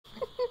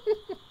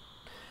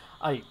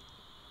I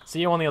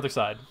see you on the other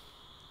side.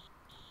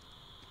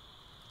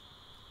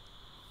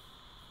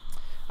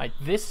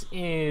 This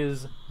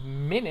is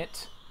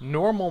Minit,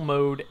 normal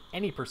mode,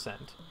 any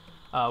percent.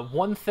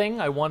 One thing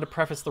I want to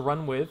preface the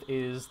run with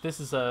is this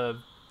is a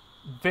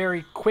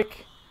very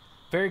quick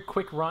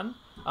run.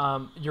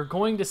 You're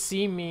going to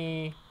see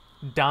me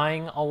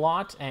dying a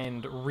lot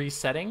and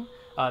resetting.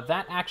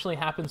 That actually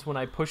happens when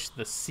I push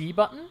the C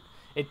button.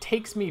 It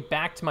takes me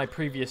back to my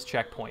previous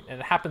checkpoint, and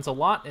it happens a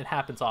lot, it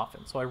happens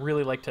often, so I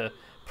really like to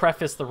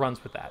preface the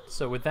runs with that.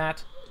 So with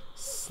that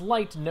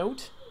slight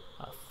note,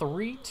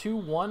 3, 2,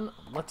 1,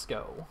 let's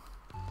go.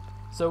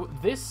 So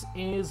this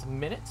is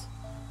Minit.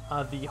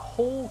 The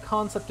whole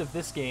concept of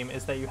this game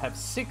is that you have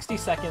 60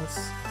 seconds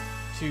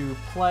to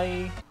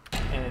play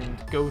and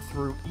go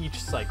through each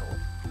cycle,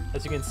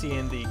 as you can see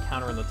in the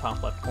counter in the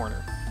top left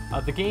corner.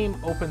 The game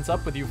opens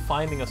up with you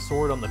finding a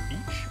sword on the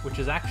beach, which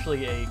is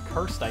actually a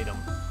cursed item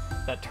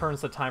that turns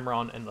the timer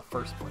on in the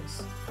first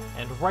place.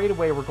 And right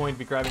away we're going to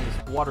be grabbing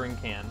this watering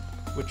can,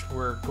 which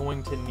we're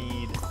going to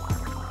need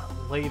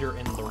later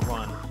in the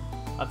run.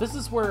 This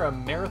is where a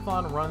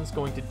marathon run's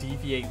going to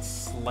deviate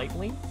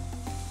slightly.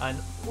 In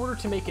order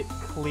to make it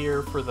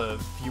clear for the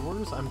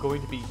viewers, I'm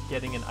going to be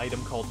getting an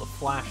item called the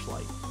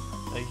flashlight.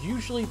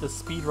 Usually the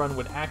speedrun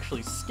would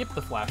actually skip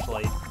the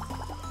flashlight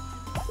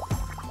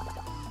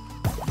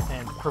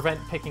and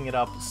prevent picking it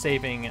up,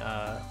 saving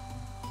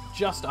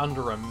just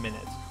under a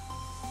minute.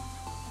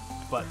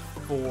 But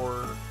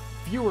for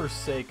viewers'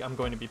 sake, I'm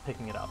going to be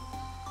picking it up.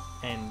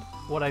 And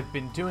what I've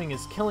been doing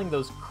is killing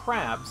those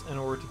crabs in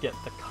order to get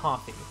the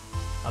coffee.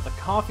 The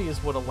coffee is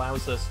what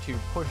allows us to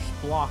push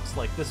blocks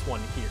like this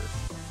one here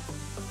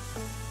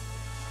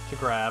to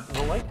grab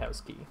the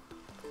lighthouse key.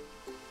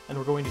 And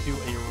we're going to do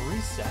a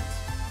reset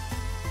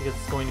because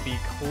it's going to be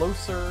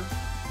closer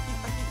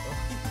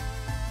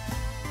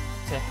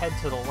to head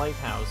to the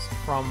lighthouse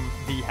from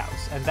the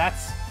house. And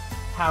that's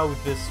how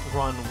this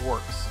run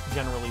works,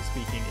 generally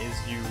speaking,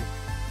 is you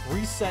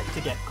reset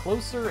to get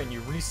closer and you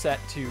reset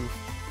to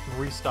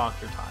restock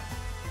your time.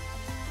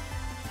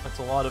 That's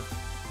a lot of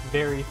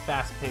very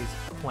fast-paced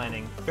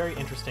planning, very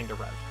interesting to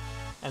route.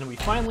 And we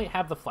finally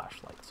have the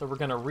flashlight, so we're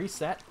gonna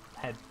reset,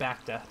 head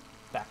back to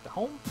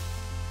home,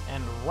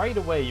 and right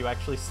away you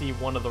actually see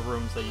one of the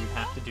rooms that you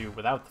have to do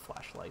without the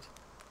flashlight.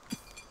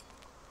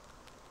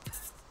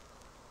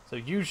 So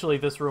usually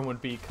this room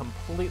would be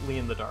completely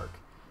in the dark.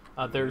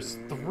 There's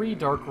 3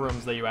 dark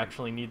rooms that you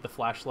actually need the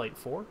flashlight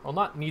for. Well,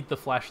 not need the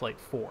flashlight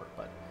for,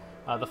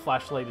 but the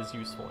flashlight is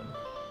useful in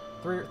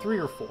 3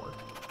 or 4.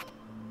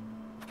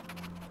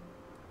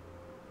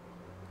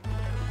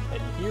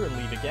 Head here and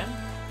leave again.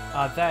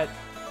 That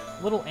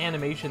little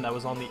animation that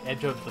was on the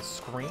edge of the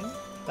screen,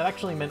 that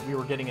actually meant we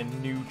were getting a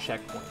new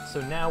checkpoint.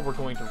 So now we're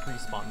going to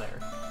respawn there.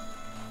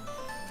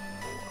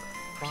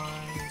 4,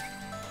 5...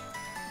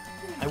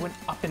 I went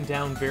up and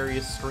down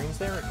various screens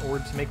there in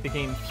order to make the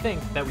game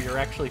think that we are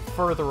actually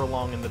further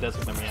along in the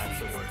desert than we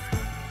actually were.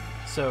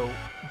 So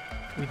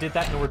we did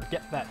that in order to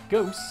get that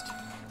ghost,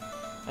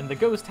 and the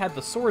ghost had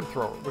the sword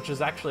thrower, which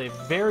is actually a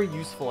very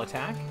useful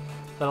attack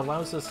that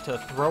allows us to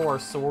throw our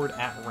sword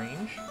at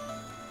range,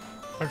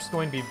 which is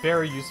going to be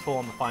very useful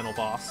on the final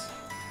boss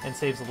and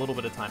saves a little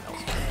bit of time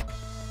elsewhere.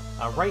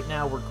 Right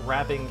now we're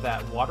grabbing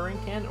that watering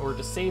can in order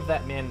to save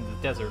that man in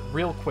the desert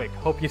real quick.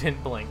 Hope you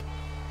didn't blink.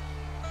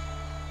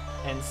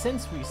 And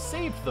since we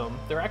saved them,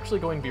 they're actually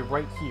going to be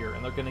right here,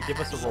 and they're going to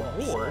give us a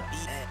reward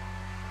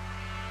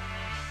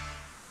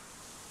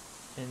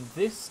in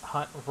this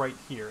hut right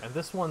here. And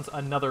this one's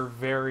another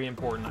very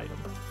important item.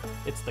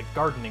 It's the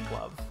gardening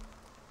glove.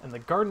 And the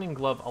gardening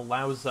glove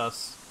allows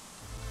us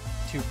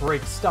to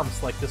break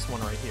stumps like this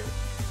one right here.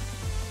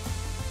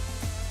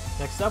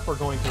 Next up, we're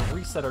going to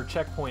reset our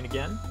checkpoint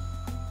again.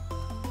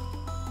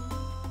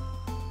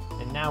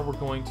 And now we're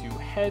going to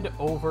head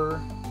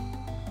over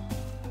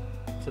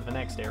to the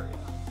next area.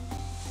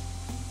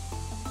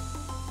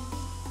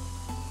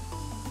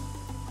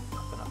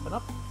 Up and up and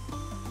up.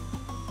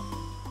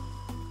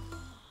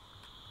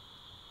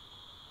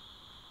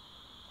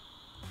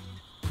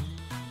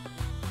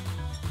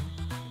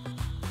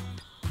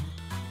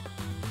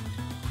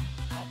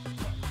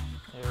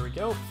 There we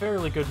go.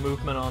 Fairly good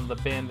movement on the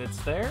bandits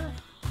there.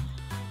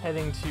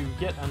 Heading to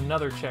get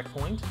another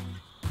checkpoint.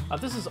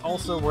 This is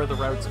also where the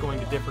route's going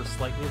to differ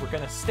slightly. We're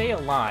going to stay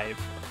alive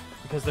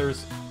because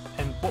there's...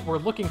 And what we're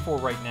looking for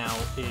right now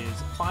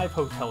is 5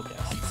 hotel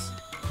guests.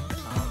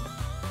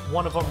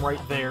 One of them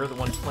right there, the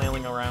one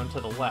flailing around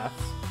to the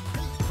left.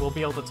 We'll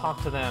be able to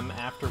talk to them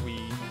after we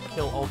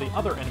kill all the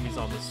other enemies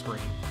on the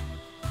screen.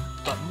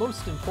 But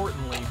most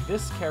importantly,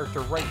 this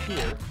character right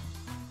here,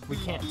 we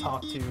can't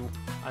talk to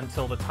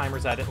until the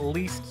timer's at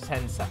least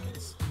 10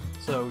 seconds.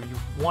 So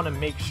you want to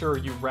make sure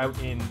you route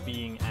in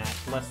being at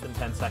less than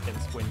 10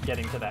 seconds when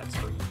getting to that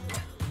screen.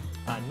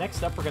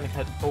 Next up, we're going to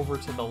head over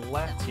to the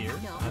left here.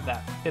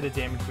 That bit of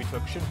damage we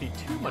took shouldn't be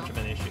too much of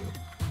an issue.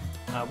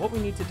 What we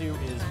need to do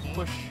is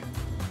push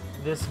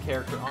this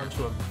character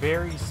onto a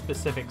very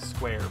specific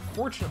square.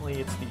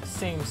 Fortunately, it's the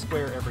same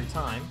square every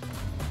time.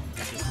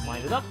 Just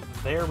line it up.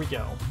 There we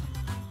go.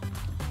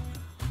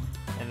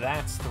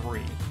 that's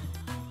 3.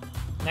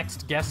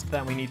 Next guest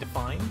that we need to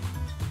find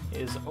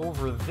is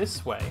over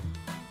this way.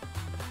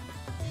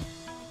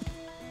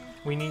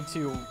 We need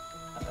to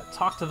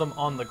talk to them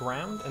on the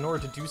ground. In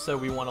order to do so,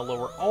 we want to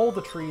lower all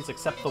the trees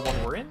except the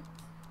one we're in.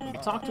 When we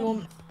talk to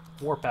them,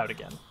 warp out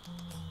again.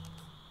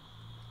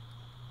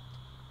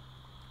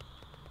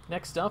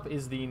 Next up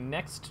is the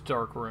next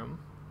dark room.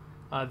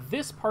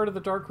 This part of the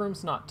dark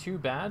room's not too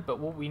bad, but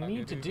what we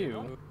need to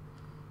do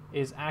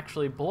is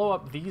actually blow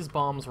up these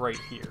bombs right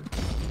here.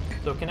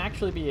 So it can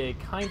actually be a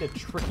kind of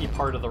tricky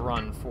part of the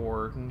run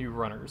for new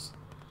runners,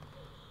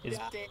 is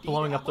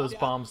blowing up those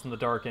bombs in the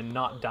dark and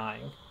not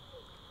dying,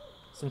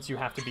 since you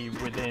have to be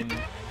within,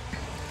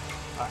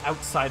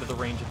 outside of the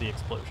range of the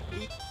explosion.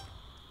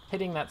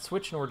 Hitting that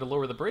switch in order to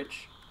lower the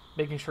bridge,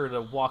 making sure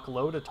to walk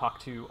low to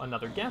talk to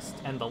another guest,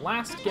 and the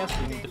last guest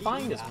we need to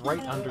find is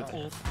right under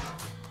there.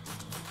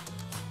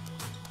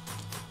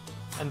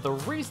 And the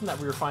reason that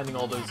we were finding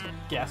all those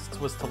guests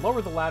was to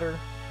lower the ladder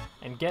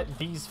and get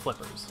these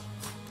flippers.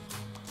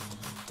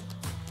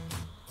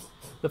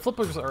 The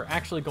flippers are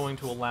actually going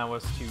to allow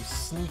us to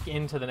sneak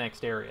into the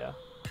next area.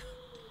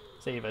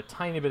 Save a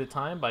tiny bit of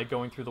time by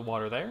going through the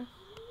water there.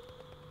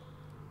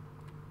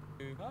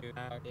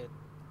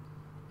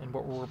 And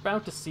what we're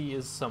about to see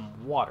is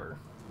some water.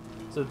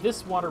 So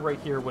this water right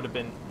here would have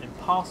been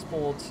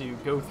impossible to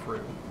go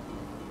through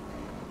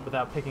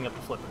without picking up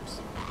the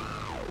flippers.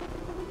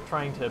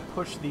 Trying to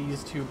push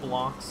these 2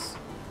 blocks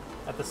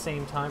at the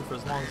same time for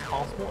as long as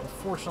possible.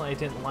 Unfortunately, I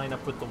didn't line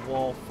up with the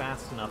wall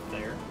fast enough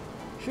there.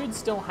 Should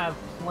still have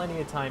plenty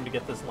of time to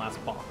get this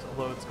last box,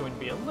 although it's going to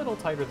be a little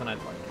tighter than I'd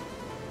like.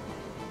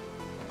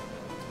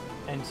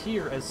 And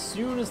here, as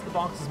soon as the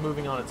box is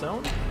moving on its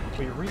own,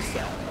 we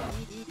reset,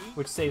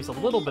 which saves a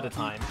little bit of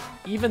time.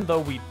 Even though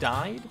we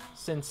died,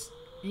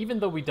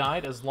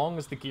 as long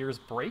as the gears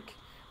break,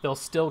 they'll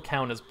still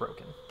count as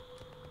broken.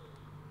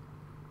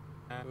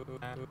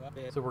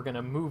 So we're going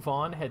to move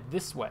on, head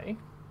this way,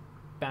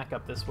 back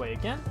up this way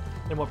again,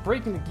 and what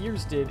breaking the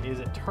gears did is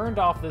it turned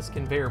off this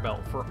conveyor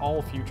belt for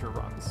all future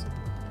runs.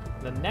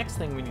 The next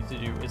thing we need to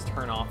do is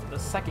turn off the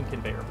second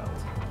conveyor belt.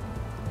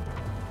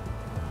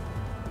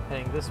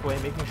 Heading this way,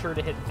 making sure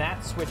to hit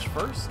that switch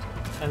first,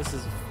 and this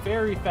is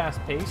very fast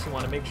paced, you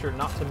want to make sure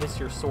not to miss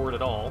your sword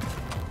at all.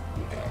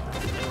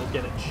 And we'll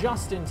get it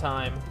just in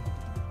time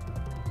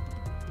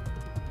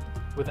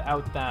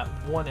without that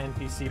one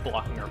NPC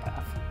blocking our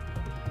path.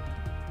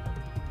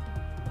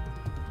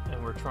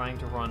 We're trying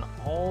to run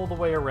all the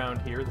way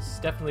around here. This is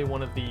definitely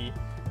one of the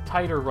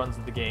tighter runs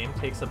of the game.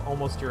 Takes up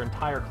almost your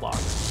entire clock.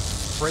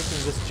 Breaking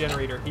this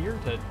generator here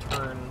to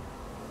turn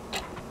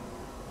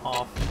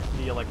off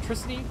the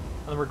electricity, and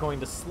then we're going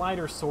to slide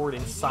our sword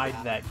inside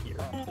that gear.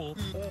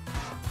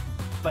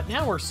 But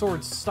now our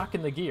sword's stuck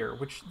in the gear,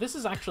 which this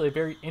is actually a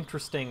very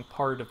interesting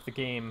part of the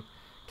game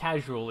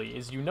casually,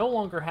 is you no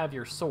longer have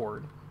your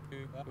sword.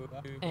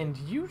 And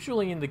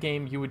usually in the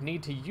game, you would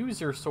need to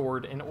use your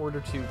sword in order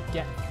to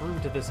get through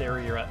to this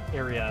area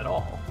at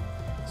all.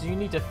 So you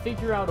need to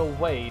figure out a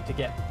way to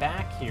get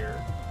back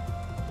here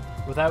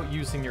without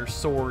using your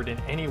sword in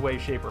any way,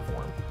 shape, or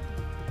form.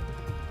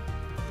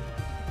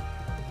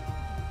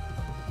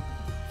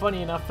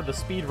 Funny enough, for the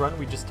speed run,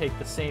 we just take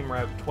the same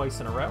route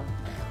twice in a row.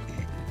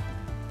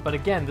 But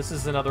again, this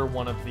is another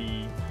one of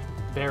the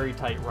very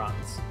tight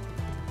runs.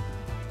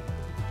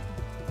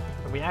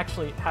 We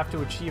actually have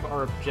to achieve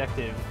our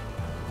objective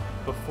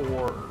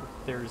before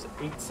there's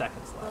 8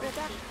 seconds left.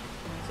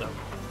 So,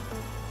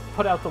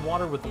 put out the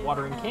water with the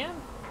watering can,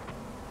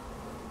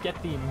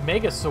 get the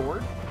Mega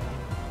Sword,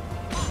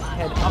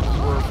 head up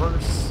the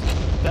reverse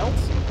belt,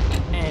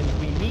 and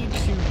we need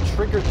to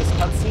trigger this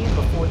cutscene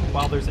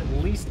while there's at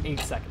least 8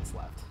 seconds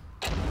left.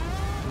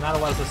 And that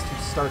allows us to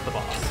start the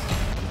boss.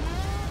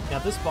 Now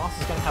this boss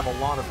is going to have a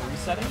lot of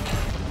resetting.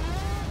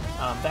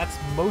 That's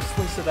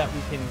mostly so that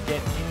we can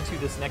get into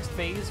this next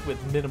phase with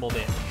minimal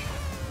damage.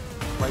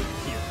 Right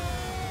here.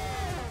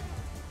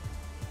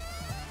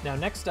 Now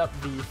next up,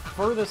 the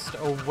furthest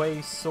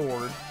away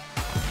sword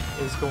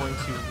is going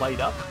to light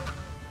up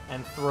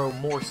and throw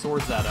more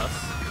swords at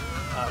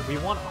us. We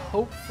want to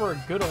hope for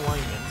a good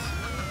alignment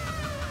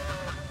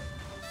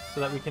so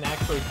that we can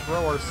actually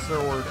throw our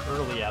sword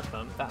early at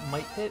them. That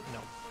might hit? No.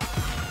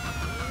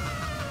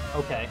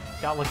 Okay,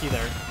 got lucky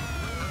there.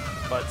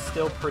 But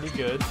still pretty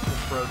good. We'll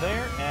throw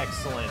there.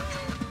 Excellent.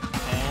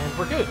 And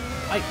we're good.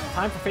 Right,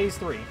 time for phase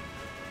 3.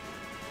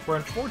 We're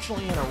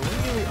unfortunately in a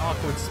really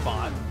awkward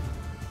spot,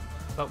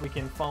 but we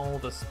can follow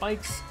the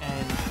spikes,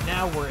 and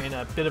now we're in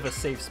a bit of a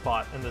safe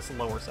spot in this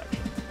lower section.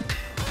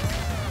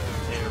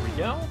 There we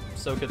go.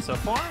 So good so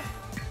far.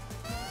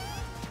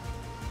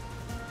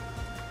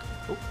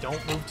 Oh,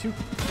 don't move too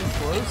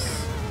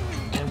close.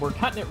 And we're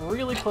cutting it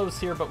really close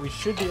here, but we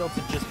should be able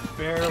to just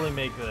barely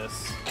make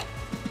this.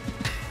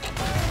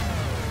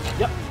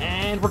 Yep,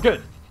 and we're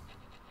good.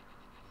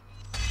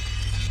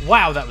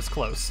 Wow, that was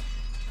close.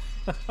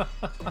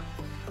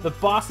 The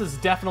boss is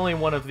definitely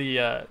one of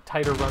the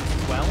tighter runs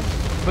as well,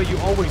 but you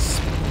always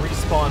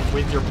respawn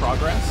with your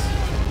progress,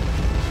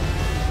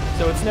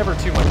 so it's never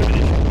too much of an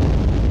issue.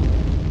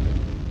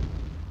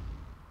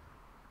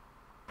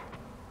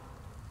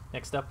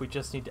 Next up, we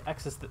just need to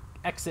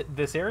exit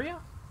this area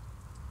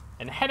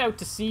and head out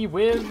to sea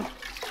with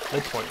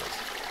the toilet.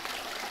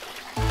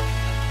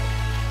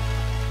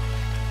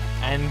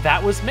 And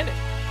that was Minit.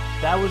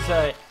 That was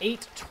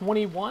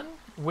 8:21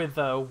 with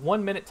a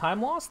 1 minute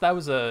time loss. That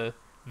was a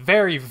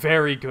very,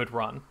 very good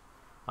run.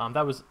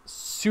 That was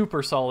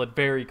super solid,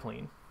 very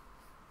clean.